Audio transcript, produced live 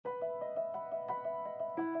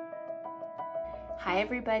Hi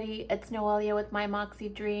everybody, it's Noelia with My Moxie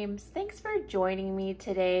Dreams. Thanks for joining me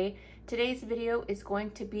today. Today's video is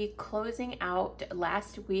going to be closing out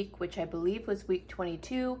last week, which I believe was week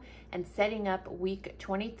 22, and setting up week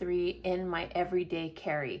 23 in my everyday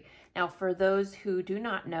carry. Now, for those who do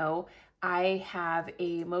not know, I have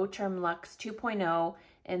a Moterm Luxe 2.0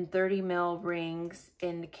 and 30 mil rings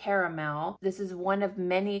in caramel. This is one of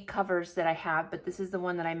many covers that I have, but this is the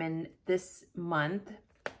one that I'm in this month,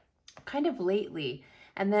 kind of lately.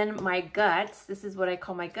 And then my guts, this is what I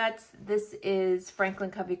call my guts. This is Franklin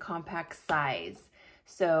Covey compact size.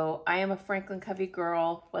 So I am a Franklin Covey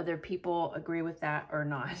girl, whether people agree with that or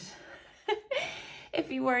not.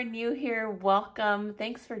 If you are new here, welcome.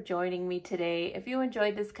 Thanks for joining me today. If you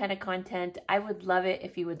enjoyed this kind of content, I would love it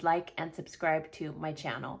if you would like and subscribe to my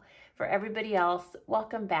channel. For everybody else,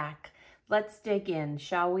 welcome back. Let's dig in,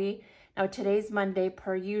 shall we? Now, today's Monday,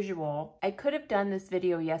 per usual. I could have done this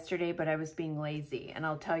video yesterday, but I was being lazy, and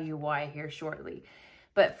I'll tell you why here shortly.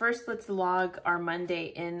 But first, let's log our Monday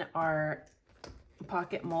in our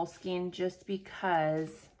Pocket Moleskine, just because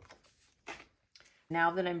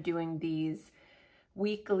now that I'm doing these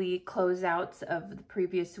weekly closeouts of the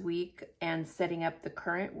previous week and setting up the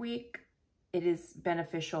current week, it is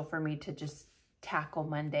beneficial for me to just tackle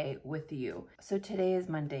Monday with you. So today is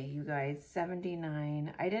Monday, you guys,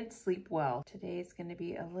 79. I didn't sleep well. Today is going to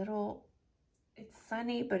be a little, it's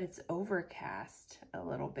sunny, but it's overcast a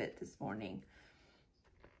little bit this morning.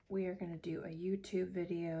 We are going to do a YouTube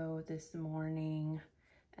video this morning,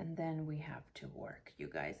 and then we have to work, you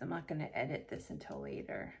guys. I'm not going to edit this until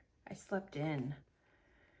later. I slept in.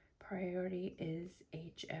 Priority is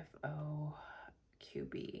HFO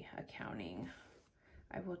QB accounting.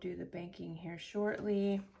 I will do the banking here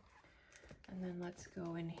shortly. And then let's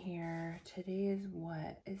go in here. Today is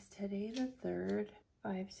what? Is today the 3rd?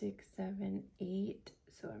 5, 6, 7, 8.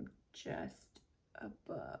 So I'm just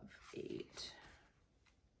above 8.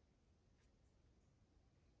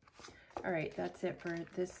 All right, that's it for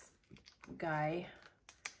this guy.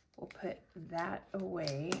 We'll put that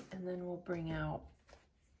away, and then we'll bring out,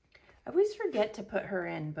 I always forget to put her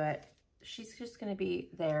in, but she's just gonna be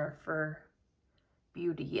there for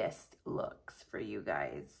beautiest looks for you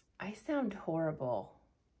guys. I sound horrible,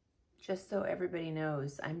 just so everybody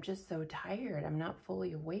knows. I'm just so tired. I'm not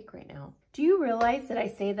fully awake right now. Do you realize that I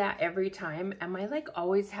say that every time? Am I like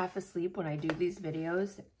always half asleep when I do these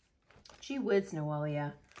videos? Gee whiz,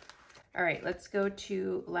 Noelia. All right, let's go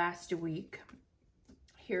to last week.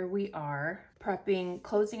 Here we are prepping,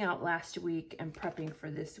 closing out last week and prepping for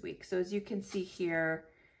this week. So as you can see here,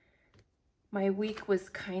 my week was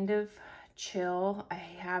kind of chill. I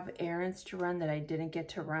have errands to run that I didn't get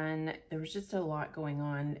to run. There was just a lot going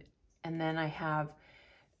on. And then I have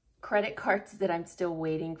credit cards that I'm still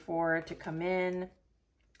waiting for to come in.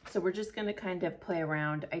 So we're just going to kind of play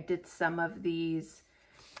around. I did some of these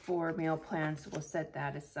for meal plans, so we'll set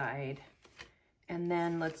that aside. And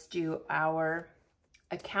then let's do our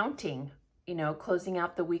accounting, you know, closing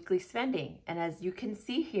out the weekly spending. And as you can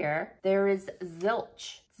see here, there is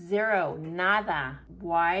zilch, zero, nada.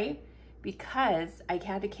 Why? Because I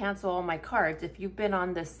had to cancel all my cards. If you've been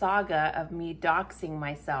on the saga of me doxing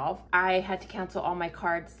myself, I had to cancel all my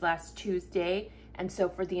cards last Tuesday. And so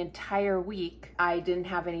for the entire week, I didn't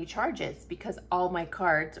have any charges because all my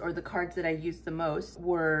cards, or the cards that I used the most,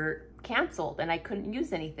 were canceled and I couldn't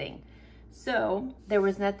use anything. So there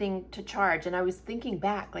was nothing to charge. And I was thinking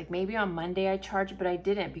back, like maybe on Monday I charged, but I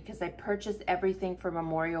didn't because I purchased everything for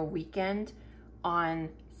Memorial Weekend on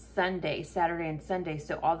Sunday, Saturday and Sunday.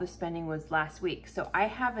 So all the spending was last week. So I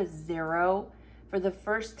have a zero for the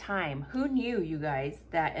first time. Who knew, you guys,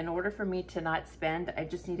 that in order for me to not spend, I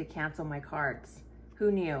just need to cancel my cards?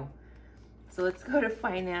 Who knew? So let's go to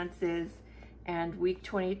finances, and week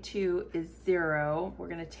 22 is 0. We're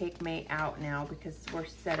gonna take May out now because we're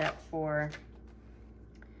set up for,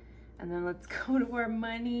 and then let's go to our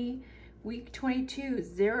money. Week 22,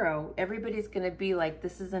 0. Everybody's gonna be like,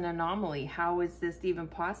 this is an anomaly. How is this even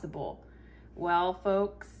possible? Well,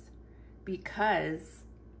 folks, because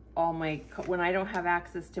when I don't have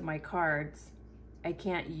access to my cards, I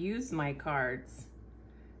can't use my cards.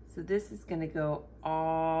 So this is gonna go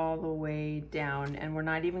all the way down, and we're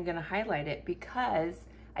not even gonna highlight it because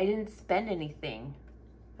I didn't spend anything.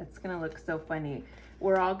 That's gonna look so funny.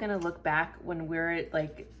 We're all gonna look back when we're at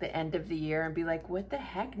like the end of the year and be like, what the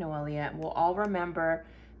heck, Noelia? And we'll all remember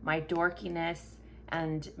my dorkiness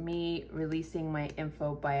and me releasing my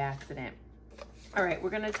info by accident. All right, we're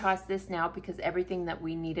gonna toss this now because everything that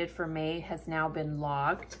we needed for May has now been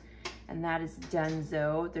logged, and that is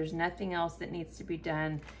donezo. There's nothing else that needs to be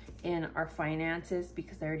done in our finances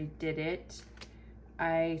because I already did it.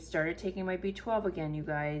 I started taking my B12 again, you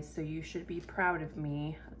guys, so you should be proud of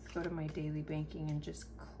me. Let's go to my daily banking and just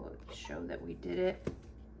show that we did it.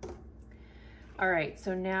 All right,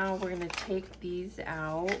 so now we're gonna take these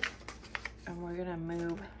out and we're gonna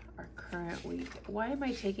move our current week. Why am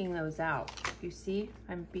I taking those out? You see,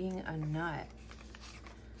 I'm being a nut.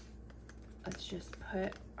 Let's just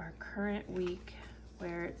put our current week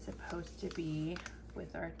where it's supposed to be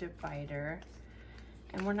with our divider.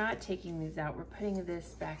 And we're not taking these out. We're putting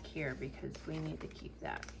this back here because we need to keep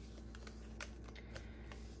that.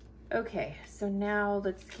 Okay, so now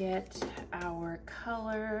let's get our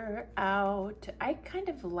color out. I kind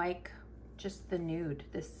of like just the nude,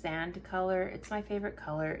 the sand color. It's my favorite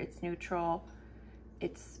color. It's neutral.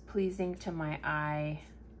 It's pleasing to my eye.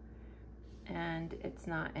 And it's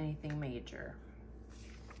not anything major.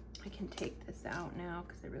 I can take this out now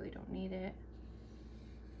because I really don't need it.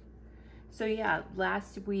 So yeah,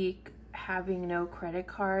 last week having no credit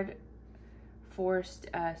card forced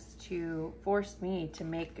me to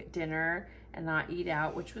make dinner and not eat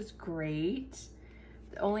out, which was great.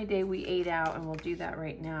 The only day we ate out, and we'll do that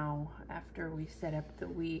right now after we set up the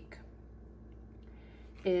week,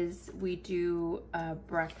 is we do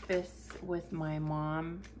breakfast with my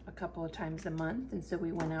mom a couple of times a month. And so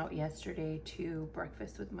we went out yesterday to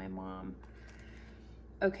breakfast with my mom.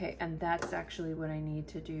 Okay, and that's actually what I need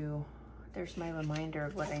to do. There's my reminder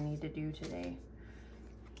of what I need to do today.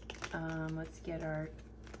 Let's get our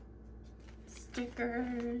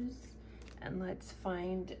stickers and let's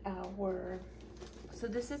find our, so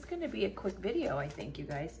this is gonna be a quick video, I think, you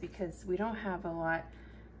guys, because we don't have a lot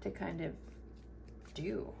to kind of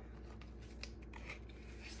do.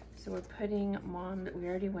 So we're putting mom, we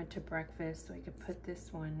already went to breakfast, so I could put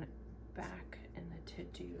this one back in the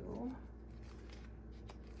to-do.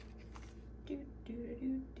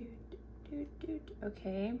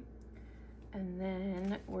 Okay, and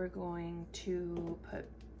then we're going to put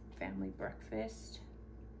family breakfast.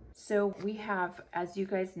 So we have, as you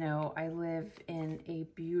guys know, I live in a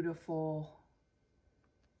beautiful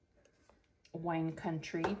wine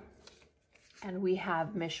country, and we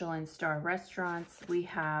have Michelin star restaurants. We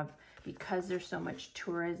have, because there's so much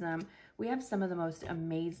tourism, we have some of the most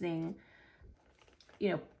amazing,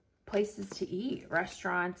 you know, places to eat,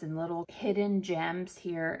 restaurants and little hidden gems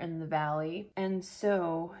here in the valley. And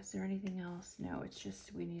so, is there anything else? No, it's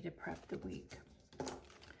just, we need to prep the week.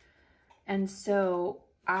 And so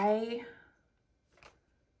we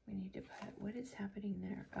need to put, what is happening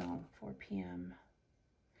there? Oh, 4 p.m.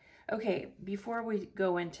 Okay, before we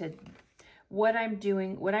go into what I'm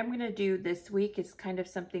doing, what I'm gonna do this week is kind of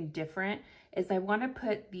something different, is I wanna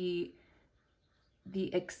put the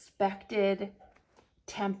expected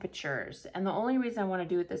temperatures. And the only reason I want to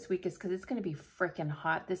do it this week is because it's going to be freaking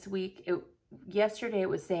hot this week. Yesterday it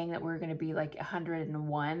was saying that we're going to be like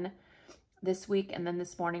 101 this week, and then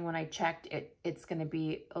this morning when I checked, it's going to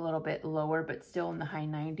be a little bit lower, but still in the high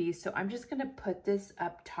 90s. So I'm just going to put this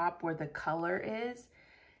up top where the color is,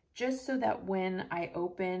 just so that when I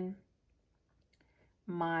open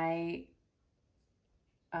my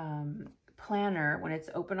planner, when it's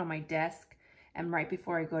open on my desk and right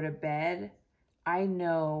before I go to bed, I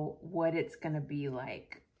know what it's going to be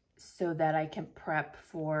like, so that I can prep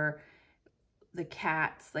for the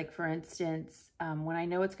cats. Like, for instance, when I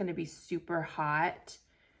know it's going to be super hot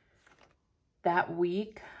that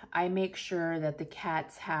week, I make sure that the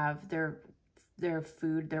cats have their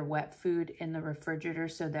food, their wet food, in the refrigerator,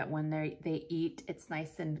 so that when they eat, it's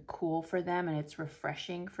nice and cool for them and it's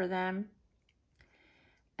refreshing for them.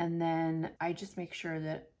 And then I just make sure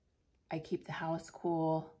that I keep the house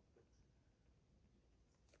cool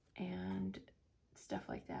and stuff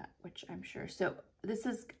like that, which I'm sure. So this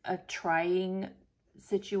is a trying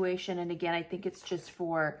situation. And again, I think it's just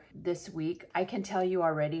for this week. I can tell you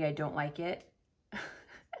already, I don't like it.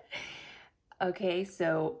 Okay,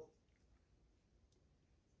 so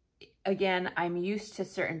again, I'm used to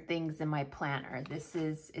certain things in my planner.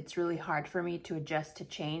 It's really hard for me to adjust to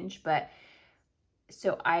change, but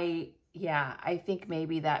so yeah, I think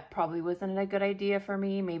maybe that probably wasn't a good idea for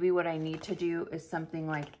me. Maybe what I need to do is something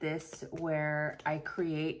like this, where I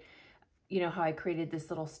create, you know how I created this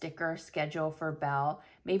little sticker schedule for Belle?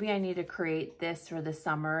 Maybe I need to create this for the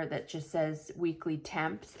summer that just says weekly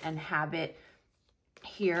temps and have it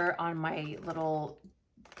here on my little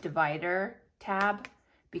divider tab,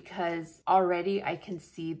 because already I can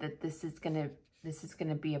see that this is gonna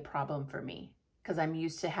be a problem for me, because I'm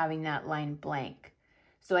used to having that line blank.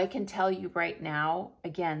 So I can tell you right now,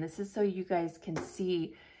 again, this is so you guys can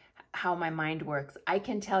see how my mind works. I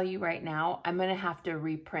can tell you right now, I'm gonna have to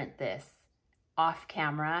reprint this off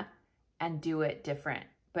camera and do it different.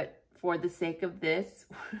 But for the sake of this,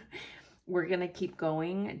 we're gonna keep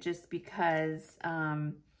going just because,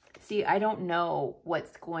 see, I don't know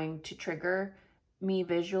what's going to trigger me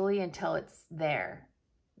visually until it's there.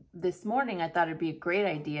 This morning, I thought it'd be a great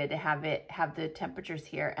idea to have the temperatures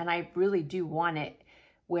here. And I really do want it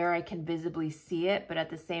where I can visibly see it, but at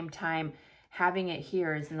the same time, having it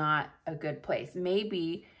here is not a good place.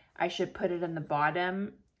 Maybe I should put it in the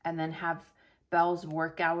bottom and then have Belle's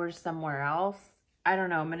work hours somewhere else. I don't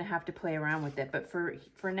know, I'm gonna have to play around with it, but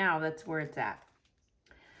for now, that's where it's at.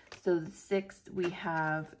 So the 6th, we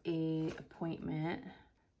have a appointment,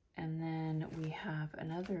 and then we have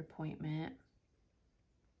another appointment.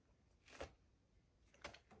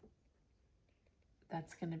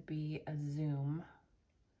 That's gonna be a Zoom.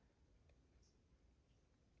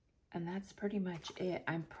 And that's pretty much it.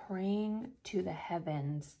 I'm praying to the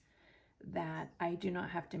heavens that I do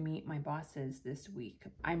not have to meet my bosses this week.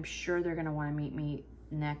 I'm sure they're gonna wanna meet me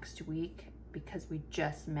next week because we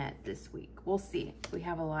just met this week. We'll see. We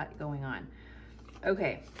have a lot going on.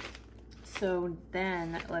 Okay, so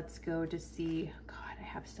then let's go to see, God, I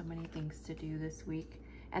have so many things to do this week.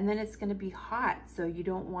 And then it's gonna be hot, so you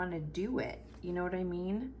don't wanna do it. You know what I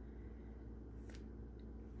mean?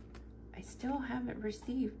 I still haven't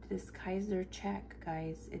received this Kaiser check,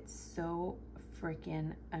 guys. It's so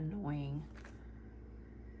freaking annoying.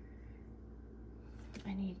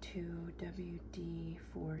 I need to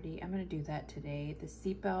WD-40. I'm gonna do that today. The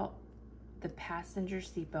seatbelt, the passenger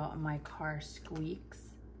seatbelt in my car squeaks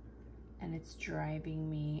and it's driving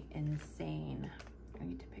me insane. I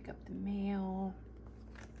need to pick up the mail.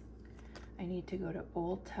 I need to go to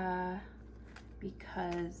Ulta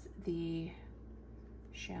because the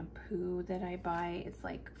shampoo that I buy is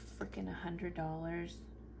like freaking $100.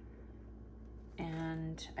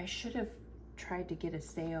 And I should have tried to get a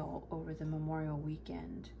sale over the Memorial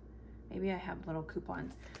weekend. Maybe I have little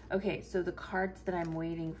coupons. Okay, so the cards that I'm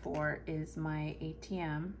waiting for is my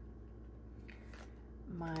ATM,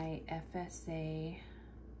 my FSA,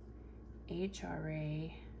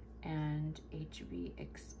 HRA, and HV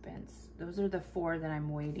expense. Those are the 4 that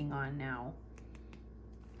I'm waiting on now.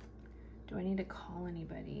 Do I need to call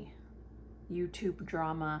anybody? YouTube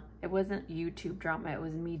drama. It wasn't YouTube drama, it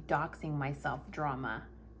was me doxing myself drama.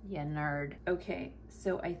 Yeah, nerd. Okay,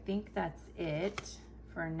 so I think that's it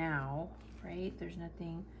for now, right? There's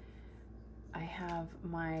nothing. I have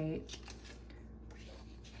my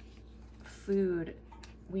food.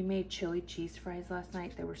 We made chili cheese fries last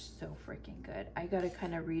night. They were so freaking good. I gotta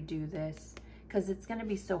kind of redo this because it's gonna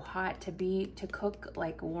be so hot to cook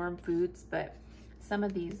like warm foods, but some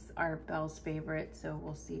of these are Belle's favorite, so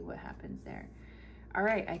we'll see what happens there. All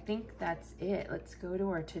right, I think that's it. Let's go to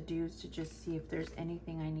our to-dos to just see if there's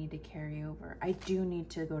anything I need to carry over. I do need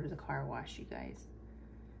to go to the car wash, you guys.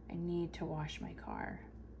 I need to wash my car.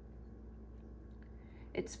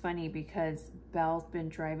 It's funny because Belle's been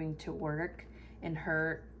driving to work in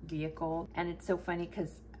her vehicle, and it's so funny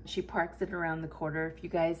because she parks it around the corner. If you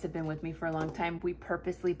guys have been with me for a long time, we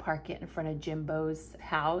purposely park it in front of Jimbo's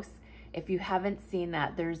house. If you haven't seen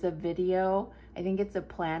that, there's a video, I think it's a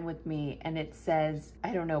plan with me, and it says,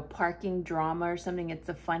 I don't know, parking drama or something. It's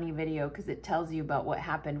a funny video because it tells you about what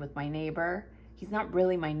happened with my neighbor. He's not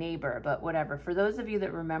really my neighbor, but whatever. For those of you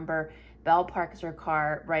that remember, Belle parks her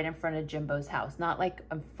car right in front of Jimbo's house, not like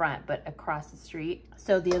in front, but across the street.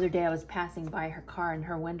 So the other day I was passing by her car and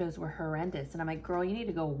her windows were horrendous. And I'm like, girl, you need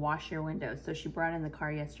to go wash your windows. So she brought in the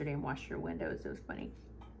car yesterday and washed her windows. It was funny.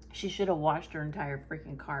 She should have washed her entire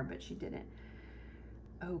freaking car, but she didn't.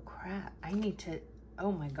 Oh crap, I need to,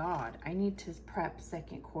 oh my God, I need to prep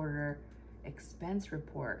second quarter expense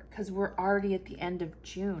report because we're already at the end of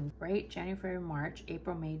June, right? January, March,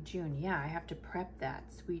 April, May, June. Yeah, I have to prep that,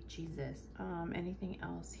 sweet Jesus. Anything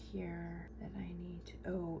else here that I need to,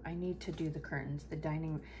 oh, I need to do the curtains, the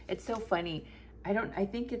dining room. It's so funny. I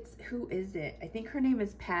think it's, who is it? I think her name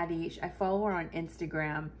is Patty. I follow her on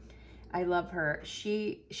Instagram. I love her.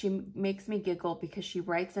 She makes me giggle because she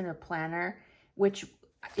writes in her planner, which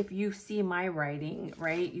if you see my writing,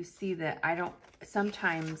 right, you see that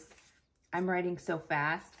sometimes I'm writing so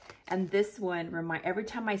fast. And this one, every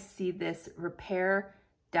time I see this, repair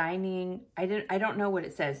dining, I don't know what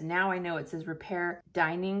it says. Now I know it says repair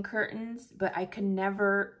dining curtains, but I can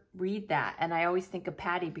never read that. And I always think of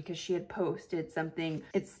Patty because she had posted something,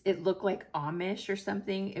 it looked like Amish or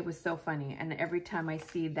something. It was so funny. And every time I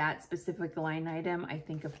see that specific line item, I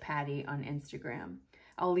think of Patty on Instagram.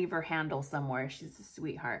 I'll leave her handle somewhere. She's a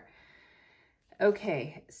sweetheart.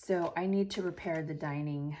 Okay, so I need to repair the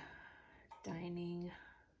dining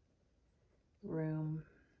room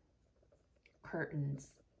curtains.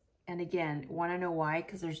 And again, want to know why?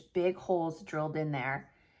 Because there's big holes drilled in there.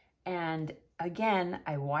 And again,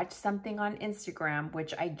 I watched something on Instagram,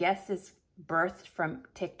 which I guess is birthed from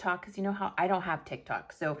TikTok, because you know how I don't have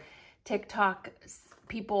TikTok. So TikTok,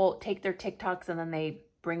 people take their TikToks and then they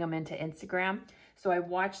bring them into Instagram. So I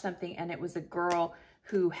watched something and it was a girl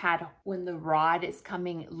who had, when the rod is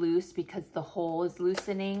coming loose because the hole is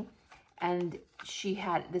loosening, and she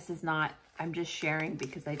had, this is not, I'm just sharing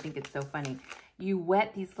because I think it's so funny. You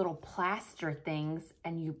wet these little plaster things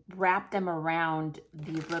and you wrap them around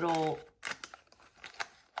the little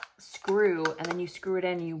screw, and then you screw it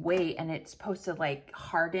in and you wait, and it's supposed to like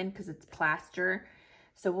harden because it's plaster.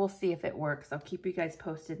 So we'll see if it works. I'll keep you guys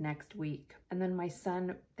posted next week. And then my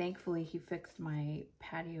son, thankfully, he fixed my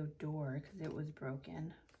patio door because it was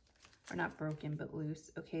broken. Or not broken, but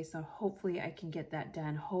loose. Okay, so hopefully I can get that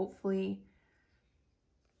done. Hopefully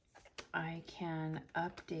I can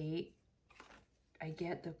update. I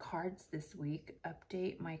get the cards this week.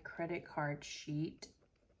 Update my credit card sheet.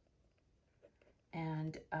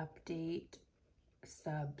 And update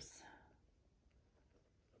subs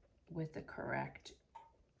with the correct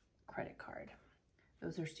credit card.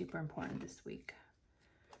 Those are super important this week.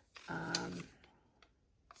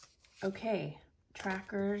 Okay,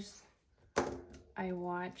 trackers. I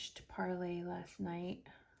watched Parlay last night.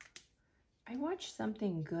 I watched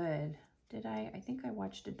something good. Did I? I think I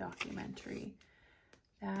watched a documentary.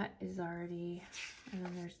 That is already, and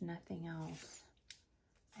then there's nothing else,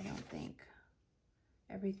 I don't think.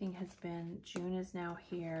 Everything has been, June is now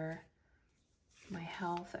here. My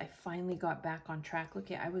health, I finally got back on track.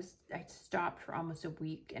 Look, I stopped for almost a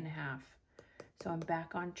week and a half. So I'm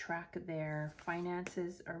back on track there.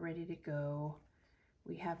 Finances are ready to go.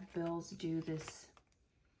 We have bills due this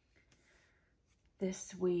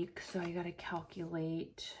week, so I gotta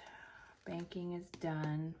calculate. Banking is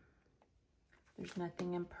done. There's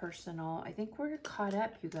nothing in personal. I think we're caught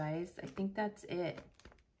up, you guys. I think that's it,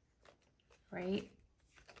 right?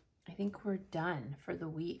 I think we're done for the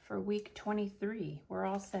week. For week 23, we're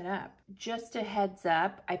all set up. Just a heads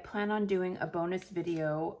up, I plan on doing a bonus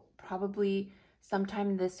video probably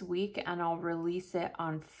sometime this week, and I'll release it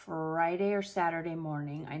on Friday or Saturday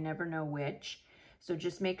morning. I never know which. So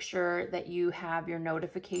just make sure that you have your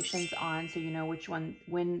notifications on so you know which one,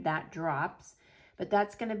 when that drops. But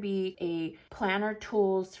that's going to be a planner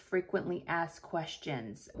tools frequently asked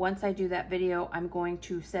questions. Once I do that video, I'm going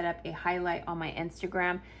to set up a highlight on my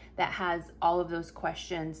Instagram that has all of those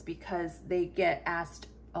questions because they get asked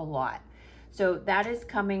a lot. So that is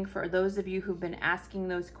coming for those of you who've been asking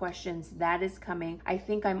those questions. That is coming. I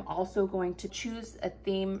think I'm also going to choose a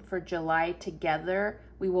theme for July together.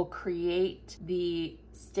 We will create the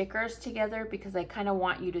stickers together because I kind of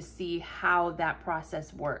want you to see how that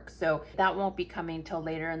process works. So that won't be coming till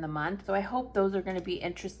later in the month. So I hope those are going to be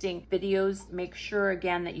interesting videos. Make sure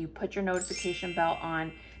again that you put your notification bell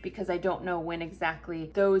on because I don't know when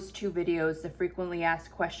exactly those two videos, the frequently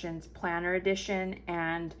asked questions planner edition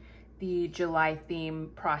and the July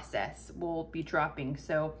theme process, will be dropping.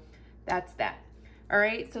 So that's that. All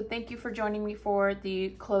right, so thank you for joining me for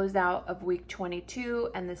the closeout of week 22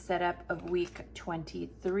 and the setup of week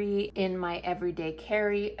 23 in my everyday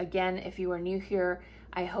carry. Again, if you are new here,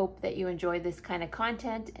 I hope that you enjoy this kind of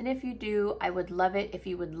content. And if you do, I would love it if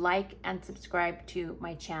you would like and subscribe to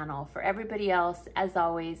my channel. For everybody else, as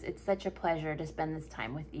always, it's such a pleasure to spend this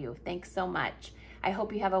time with you. Thanks so much. I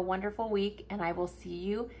hope you have a wonderful week, and I will see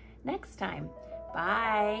you next time.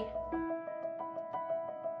 Bye.